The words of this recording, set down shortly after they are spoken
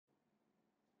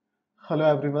Hello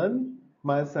everyone,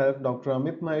 myself Dr.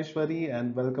 Amit Maheshwari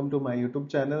and welcome to my YouTube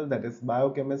channel that is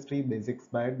Biochemistry Basics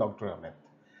by Dr. Amit.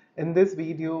 In this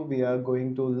video we are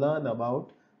going to learn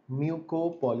about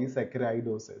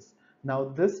mucopolysaccharidosis. Now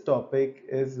this topic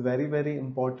is very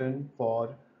important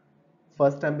for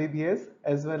first MBBS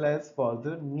as well as for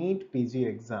the NEET PG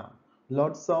exam.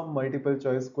 Lots of multiple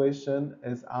choice question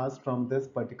is asked from this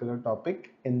particular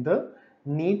topic in the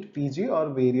NEET PG or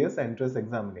various entrance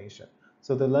examination.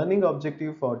 So the learning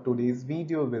objective for today's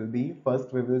video will be,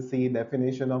 first we will see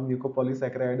definition of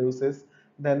mucopolysaccharidosis,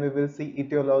 then we will see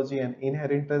etiology and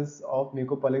inheritance of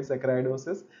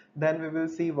mucopolysaccharidosis, then we will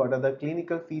see what are the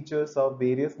clinical features of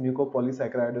various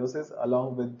mucopolysaccharidosis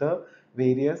along with the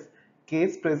various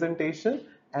case presentation,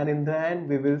 and in the end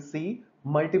we will see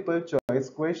multiple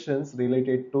choice questions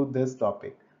related to this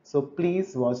topic. So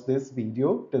please watch this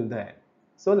video till the end.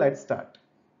 So let's start.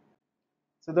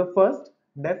 So the first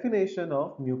definition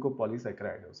of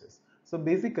mucopolysaccharidosis. So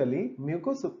basically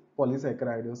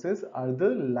mucopolysaccharidosis are the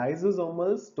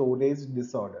lysosomal storage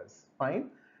disorders. Fine.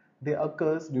 They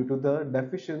occurs due to the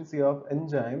deficiency of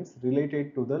enzymes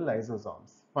related to the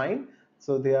lysosomes. Fine.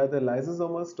 So they are the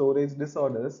lysosomal storage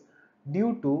disorders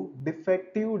due to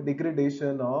defective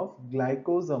degradation of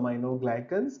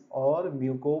glycosaminoglycans or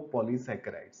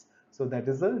mucopolysaccharides. So that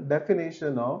is the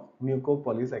definition of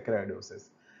mucopolysaccharidosis.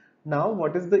 Now,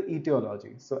 what is the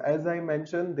etiology? So as I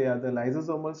mentioned, they are the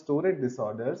lysosomal storage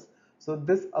disorders. So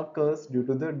this occurs due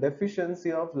to the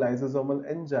deficiency of lysosomal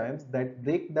enzymes that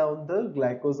break down the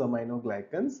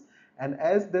glycosaminoglycans. And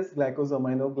as these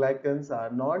glycosaminoglycans are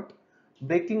not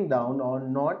breaking down or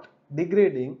not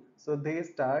degrading, so they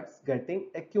starts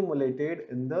getting accumulated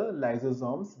in the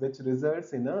lysosomes, which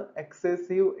results in a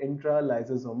excessive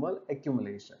intralysosomal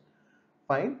accumulation.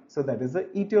 Fine. So that is the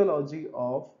etiology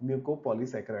of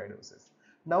mucopolysaccharidosis.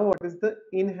 Now, what is the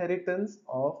inheritance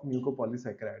of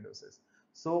mucopolysaccharidosis?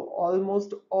 So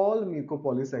almost all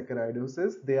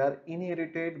mucopolysaccharidosis, they are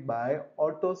inherited by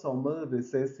autosomal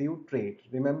recessive trait.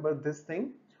 Remember this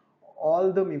thing.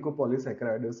 All the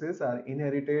mucopolysaccharidosis are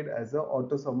inherited as a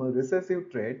autosomal recessive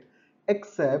trait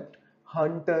except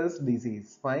Hunter's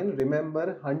disease. Fine.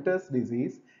 Remember Hunter's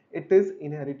disease, it is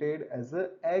inherited as a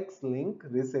X-linked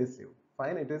recessive.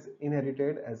 Fine, it is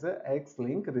inherited as a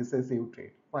X-linked recessive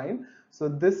trait. Fine. So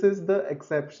this is the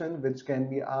exception which can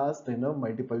be asked in a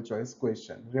multiple choice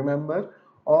question. Remember,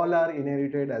 all are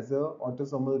inherited as a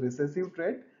autosomal recessive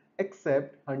trait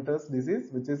except Hunter's disease,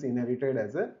 which is inherited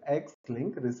as a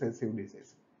X-linked recessive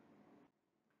disease.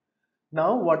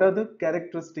 Now, what are the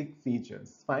characteristic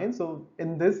features? Fine. So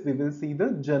in this, we will see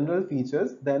the general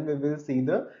features. Then we will see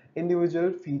the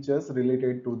individual features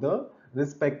related to the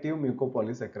respective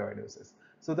mucopolysaccharidosis.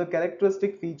 So the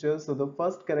characteristic features. So the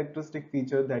first characteristic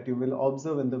feature that you will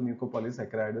observe in the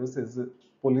mucopolysaccharidosis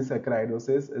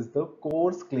is the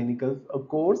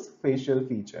coarse facial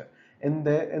feature. In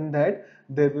that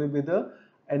there will be the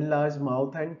enlarged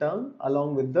mouth and tongue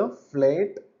along with the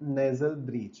flat nasal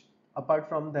bridge. Apart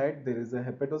from that, there is a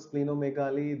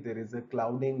hepatosplenomegaly, there is a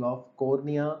clouding of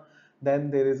cornea, then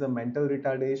there is a mental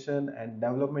retardation and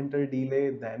developmental delay,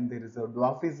 then there is a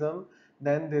dwarfism,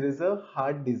 then there is a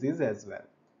heart disease as well.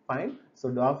 Fine. So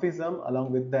dwarfism,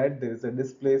 along with that there is a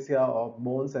dysplasia of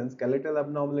bones and skeletal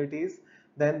abnormalities.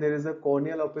 Then there is a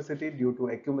corneal opacity due to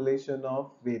accumulation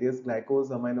of various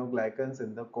glycosaminoglycans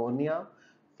in the cornea.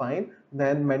 Fine.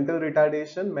 Then mental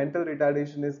retardation. Mental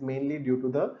retardation is mainly due to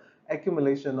the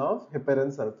accumulation of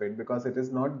heparan sulfate because it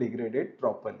is not degraded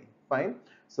properly. Fine.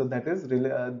 So that is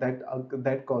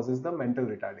that causes the mental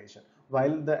retardation,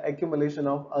 while the accumulation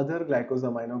of other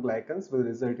glycosaminoglycans will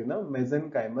result in a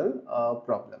mesenchymal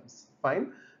problems.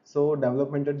 Fine. So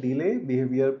developmental delay,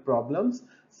 behavior problems,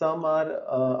 some are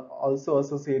also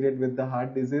associated with the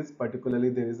heart disease. Particularly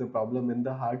there is a problem in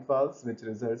the heart valves which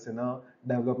results in a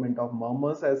development of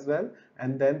murmurs as well,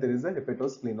 and then there is a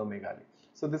hepatosplenomegaly.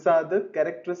 So these are the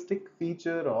characteristic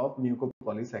feature of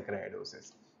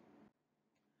mucopolysaccharidosis.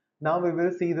 Now we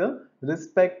will see the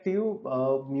respective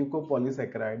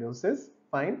mucopolysaccharidosis,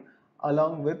 fine,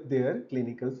 along with their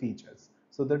clinical features.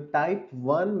 So the type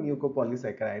 1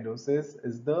 mucopolysaccharidosis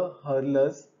is the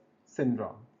Hurler's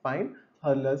syndrome, fine,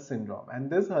 Hurler's syndrome, and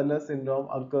this Hurler's syndrome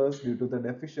occurs due to the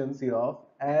deficiency of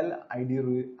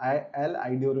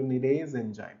L-iduronidase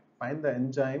enzyme. Fine, the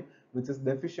enzyme which is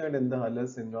deficient in the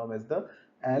Hurler's syndrome is the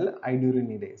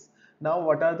L-iduronidase. Now,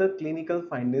 what are the clinical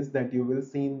findings that you will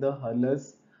see in the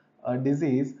Hurler's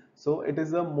disease? So it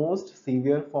is the most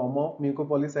severe form of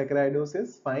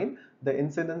mucopolysaccharidosis. Fine. The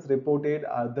incidence reported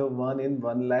are the 1 in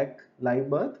 1 lakh live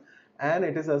birth, and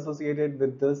it is associated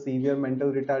with the severe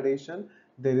mental retardation.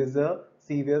 There is a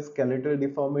severe skeletal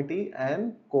deformity,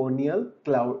 and corneal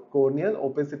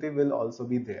opacity will also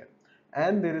be there.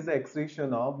 And there is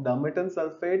excretion of dermatan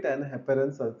sulfate and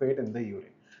heparan sulfate in the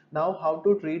urine. Now, how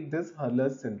to treat this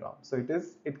Hurler's syndrome? So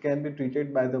it can be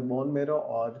treated by the bone marrow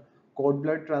or cord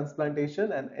blood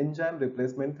transplantation, and enzyme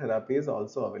replacement therapy is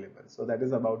also available. So that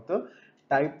is about the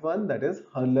type 1, that is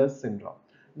Hurler's syndrome.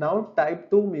 Now type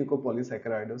 2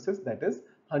 mucopolysaccharidosis, that is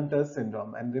Hunter's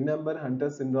syndrome. And remember,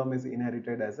 Hunter's syndrome is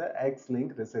inherited as a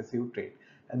X-linked recessive trait.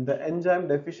 And the enzyme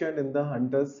deficient in the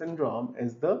Hunter's syndrome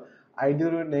is the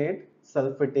iduronate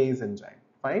sulfatase enzyme.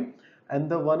 Fine. And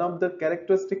the one of the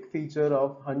characteristic feature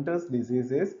of Hunter's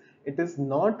disease is it is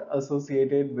not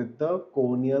associated with the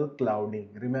corneal clouding.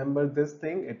 Remember this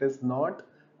thing, it is not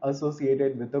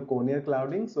associated with the corneal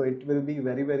clouding, so it will be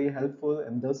very helpful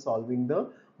in the solving the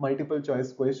multiple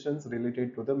choice questions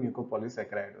related to the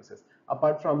mucopolysaccharidosis.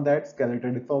 Apart from that,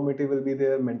 skeletal deformity will be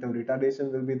there, mental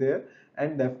retardation will be there,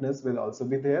 and deafness will also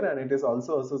be there, and it is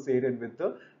also associated with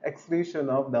the excretion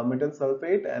of dermatan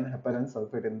sulfate and heparan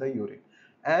sulfate in the urine.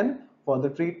 And for the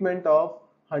treatment of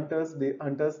Hunter's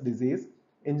disease,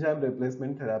 enzyme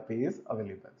replacement therapy is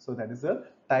available. So that is a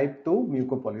type 2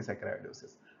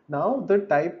 mucopolysaccharidosis. Now the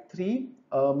type 3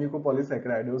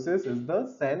 mucopolysaccharidosis is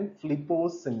the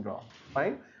Sanfilippo syndrome.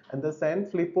 Fine. And the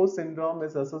Sanfilippo syndrome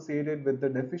is associated with the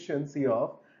deficiency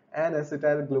of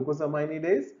N-acetyl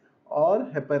glucosaminidase or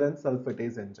heparan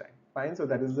sulfatase enzyme. Fine. So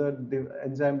that is the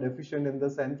enzyme deficient in the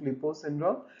Sanfilippo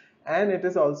syndrome, and it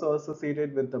is also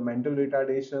associated with the mental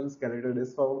retardation, skeletal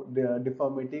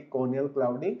deformity, corneal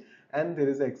clouding, and there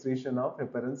is excretion of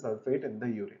heparan sulfate in the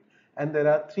urine. And there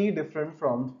are three different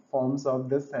forms of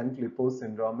this Sanfilippo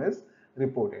syndrome is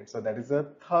reported. So that is a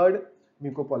third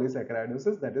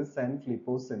mucopolysaccharidosis, that is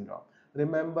Sanfilippo syndrome.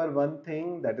 Remember one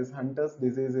thing, that is Hunter's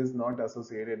disease is not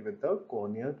associated with the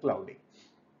corneal clouding.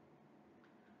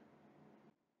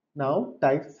 Now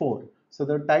type 4. So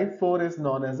the type 4 is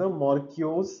known as a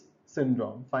Morque's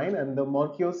syndrome. Fine. And the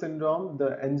Morque's syndrome,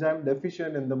 the enzyme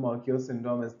deficient in the Morque's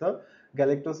syndrome is the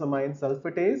galactosamine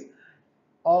sulfatase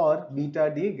or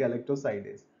beta D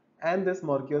galactosidase. And this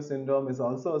Morque's syndrome is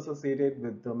also associated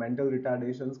with the mental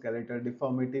retardation, skeletal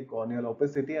deformity, corneal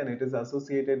opacity, and it is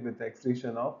associated with the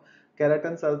excretion of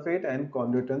keratin sulfate and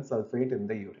chondroitin sulfate in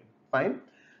the urine. Fine.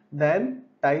 Then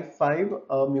type 5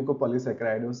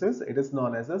 mucopolysaccharidosis, it is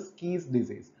known as a Ske's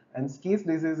disease. And Ske's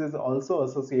disease is also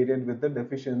associated with the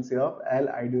deficiency of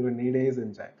L-iduronidase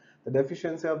enzyme. The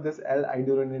deficiency of this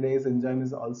L-iduronidase enzyme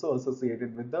is also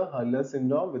associated with the Hurler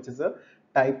syndrome, which is a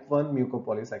type 1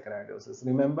 mucopolysaccharidosis.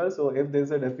 Remember, so if there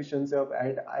is a deficiency of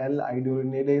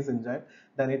L-iduronidase enzyme,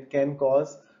 then it can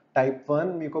cause type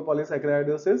 1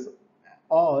 mucopolysaccharidosis,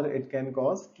 or it can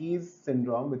cause Ske's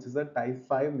syndrome, which is a type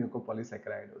 5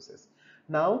 mucopolysaccharidosis.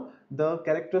 Now, the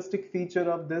characteristic feature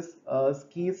of this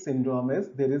Ske's syndrome is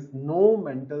there is no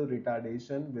mental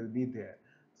retardation will be there.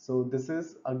 So this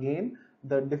is again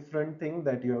the different thing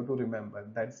that you have to remember,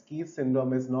 that Ske's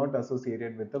syndrome is not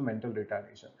associated with the mental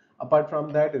retardation. Apart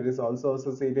from that, it is also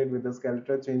associated with the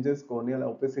skeletal changes, corneal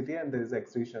opacity, and there is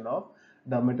excretion of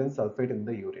dermatan sulfate in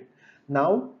the urine.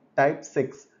 Now, type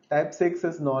 6. Type 6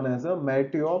 is known as a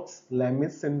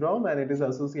Martioux-Loomis syndrome, and it is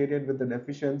associated with the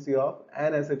deficiency of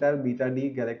N-acetyl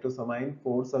beta-D galactosamine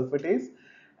 4 sulfatase.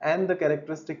 And the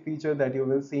characteristic feature that you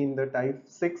will see in the type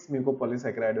 6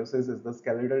 mucopolysaccharidosis is the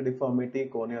skeletal deformity,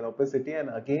 corneal opacity, and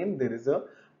again there is a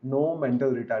no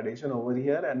mental retardation over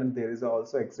here, and there is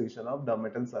also excretion of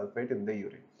dermatan sulfate in the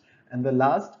urine. And the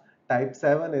last, type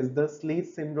 7, is the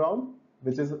Sleeth syndrome,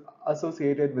 which is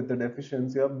associated with the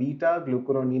deficiency of beta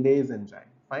glucuronidase enzyme.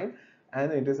 Fine.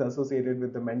 And it is associated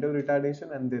with the mental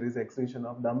retardation, and there is excretion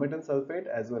of dermatan sulfate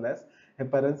as well as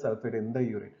heparan sulfate in the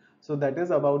urine. So that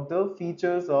is about the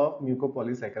features of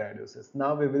mucopolysaccharidosis.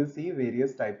 Now we will see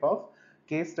various type of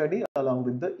case study along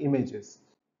with the images.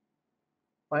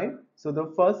 Fine. So the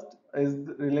first is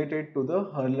related to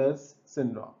the Hurler's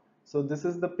syndrome. So this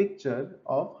is the picture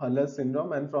of Hurler's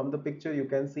syndrome, and from the picture you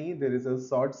can see there is a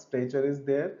short stature is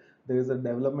there, there is a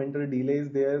developmental delay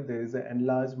is there, there is an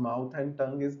enlarged mouth and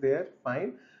tongue is there.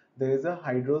 Fine. There is a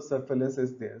hydrocephalus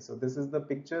is there. So this is the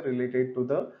picture related to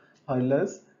the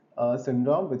Hurler's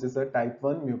syndrome, which is a type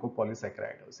 1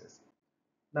 mucopolysaccharidosis.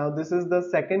 Now this is the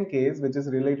second case, which is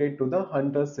related to the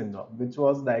Hunter's syndrome, which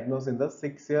was diagnosed in the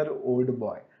 6-year-old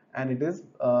boy, and it is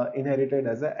inherited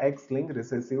as a X-linked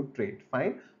recessive trait.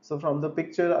 Fine. So from the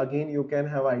picture again you can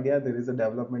have idea there is a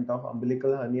development of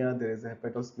umbilical hernia, there is a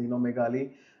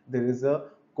hepatosplenomegaly, there is a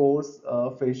coarse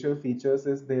facial features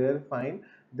is there. Fine.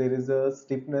 There is a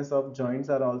stiffness of joints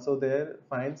are also there.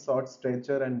 Fine. Short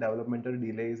stature and developmental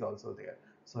delay is also there.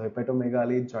 So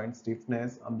hepatomegaly, joint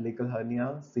stiffness, umbilical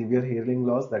hernia, severe hearing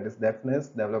loss, that is deafness,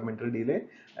 developmental delay,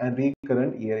 and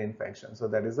recurrent ear infection. So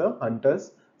that is a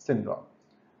Hunter's syndrome.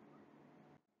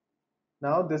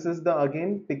 Now this is the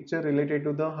again picture related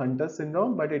to the Hunter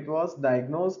syndrome, but it was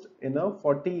diagnosed in a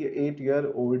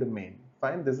 48-year-old man.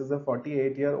 Fine, this is a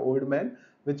 48-year-old man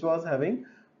which was having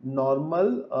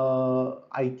normal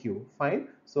IQ. Fine,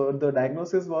 so the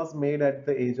diagnosis was made at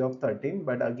the age of 13,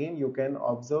 but again you can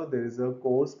observe there is a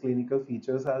coarse clinical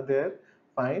features are there.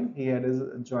 Fine, he had his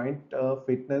joint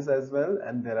fitness as well,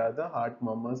 and there are the heart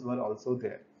murmurs were also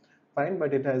there. Fine,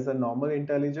 but it has a normal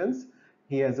intelligence.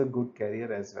 He has a good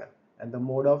career as well, and the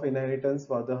mode of inheritance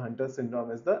for the Hunter syndrome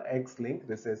is the X-linked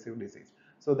recessive disease.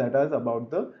 So that is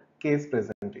about the case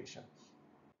presentation.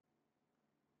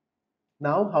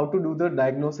 Now, how to do the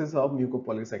diagnosis of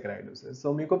mucopolysaccharidosis?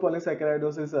 So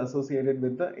mucopolysaccharidosis is associated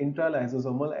with the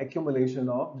intralysosomal accumulation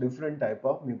of different type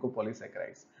of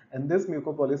mucopolysaccharides, and these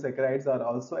mucopolysaccharides are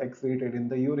also excreted in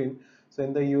the urine. So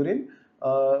in the urine,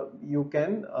 you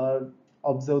can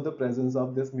observe the presence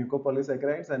of this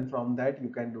mucopolysaccharides, and from that you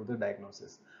can do the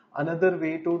diagnosis. Another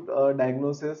way to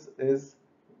diagnosis is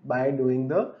by doing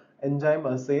the enzyme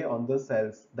assay on the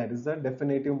cells. That is the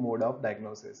definitive mode of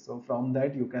diagnosis. So from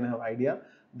that you can have idea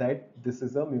that this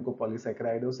is a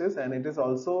mucopolysaccharidosis, and it is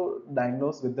also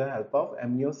diagnosed with the help of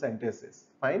amniocentesis.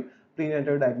 Fine,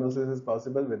 prenatal diagnosis is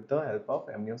possible with the help of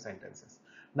amniocentesis.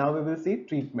 Now we will see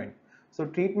treatment. So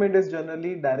treatment is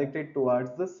generally directed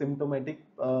towards the symptomatic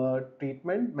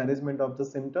treatment, management of the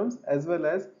symptoms, as well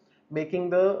as making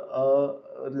the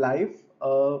life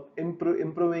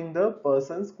improving the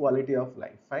person's quality of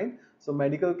life. Fine, so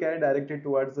medical care directed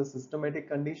towards the systematic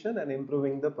condition and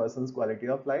improving the person's quality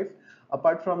of life.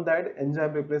 Apart from that,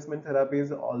 enzyme replacement therapy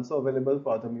is also available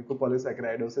for the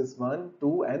mucopolysaccharidosis 1,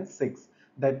 2 and 6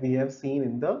 that we have seen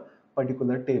in the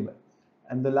particular table.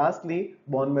 And the lastly,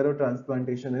 bone marrow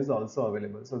transplantation is also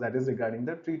available. So that is regarding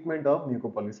the treatment of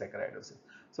mucopolysaccharidosis.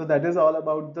 So that is all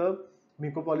about the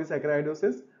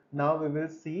mucopolysaccharidosis. Now we will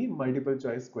see multiple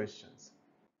choice questions.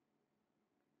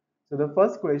 So the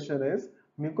first question is,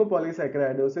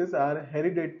 mucopolysaccharidosis are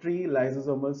hereditary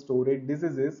lysosomal storage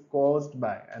diseases caused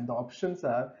by, and the options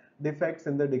are defects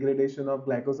in the degradation of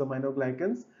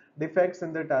glycosaminoglycans, defects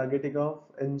in the targeting of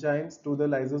enzymes to the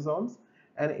lysosomes,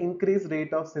 an increased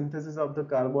rate of synthesis of the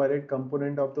carbohydrate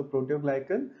component of the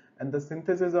proteoglycan, and the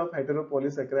synthesis of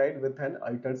heteropolysaccharide with an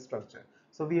altered structure.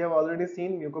 So we have already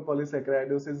seen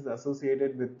mucopolysaccharidosis is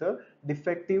associated with the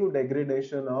defective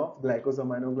degradation of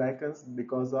glycosaminoglycans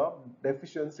because of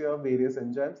deficiency of various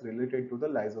enzymes related to the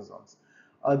lysosomes.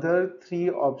 Other three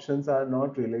options are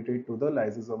not related to the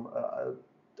lysosome.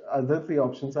 Other three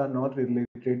options are not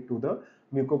related to the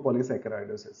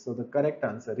mucopolysaccharidosis. So the correct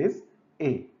answer is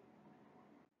A.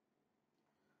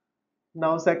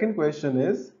 Now, second question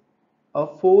is, a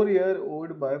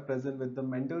 4-year-old boy present with the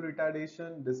mental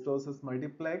retardation, dystosis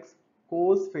multiplex,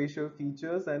 coarse facial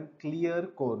features and clear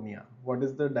cornea. What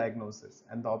is the diagnosis?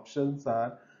 And the options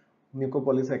are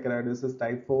mucopolysaccharidosis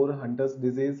type 4, Hunter's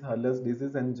disease, Hurler's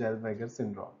disease and Zellweger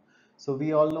syndrome. So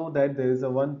we all know that there is a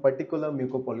one particular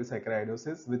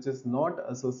mucopolysaccharidosis which is not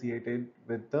associated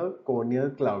with the corneal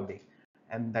clouding,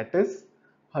 and that is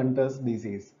Hunter's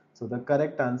disease. So the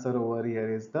correct answer over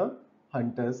here is the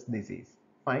Hunter's disease.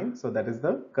 Fine, so that is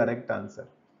the correct answer.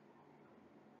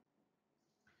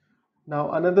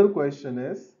 Now another question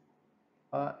is,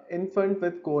 infant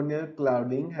with corneal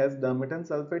clouding has dermatan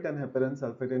sulfate and heparan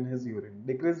sulfate in his urine.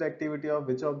 Decreased activity of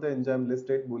which of the enzyme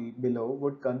listed below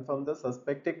would confirm the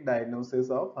suspected diagnosis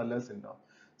of Hurler syndrome?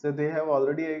 So they have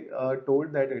already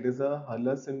told that it is a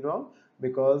Hurler syndrome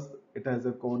because it has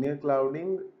a corneal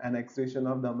clouding and excretion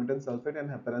of dermatan sulfate and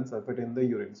heparan sulfate in the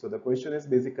urine. So the question is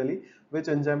basically which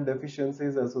enzyme deficiency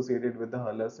is associated with the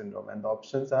Hurler syndrome, and the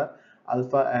options are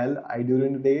alpha L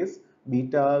iduronidase,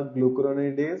 beta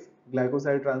glucuronidase,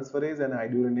 glycoside transferase and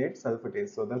iduronate sulfatase.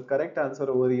 So the correct answer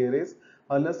over here is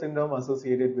Hurler syndrome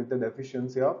associated with the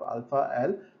deficiency of alpha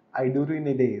L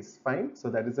iduronidase. Fine, so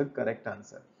that is the correct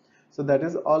answer. So that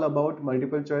is all about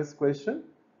multiple choice question.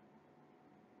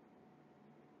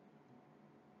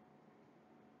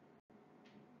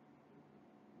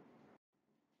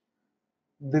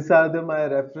 These are my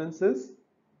references,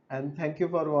 and thank you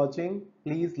for watching.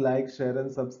 Please like, share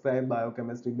and subscribe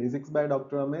Biochemistry Basics by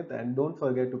Dr. Amit, and don't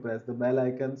forget to press the bell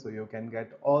icon so you can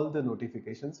get all the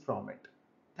notifications from it.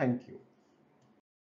 Thank you.